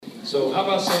So how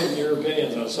about saying your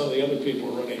opinions on some of the other people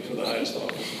running for the highest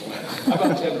office in the land? How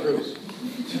about Ted Cruz?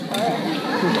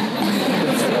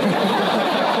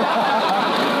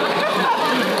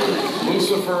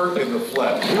 Lucifer in the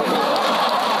flesh.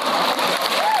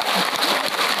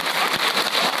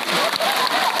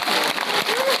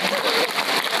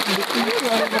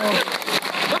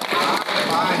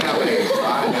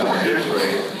 I have a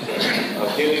history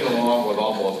of getting along with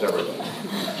almost everybody.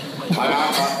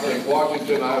 In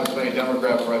Washington, I have as many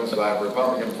Democrat friends as I have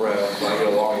Republican friends. I get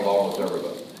along with almost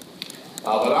everybody.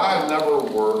 But I have never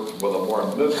worked with a more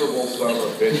miserable son of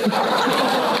a bitch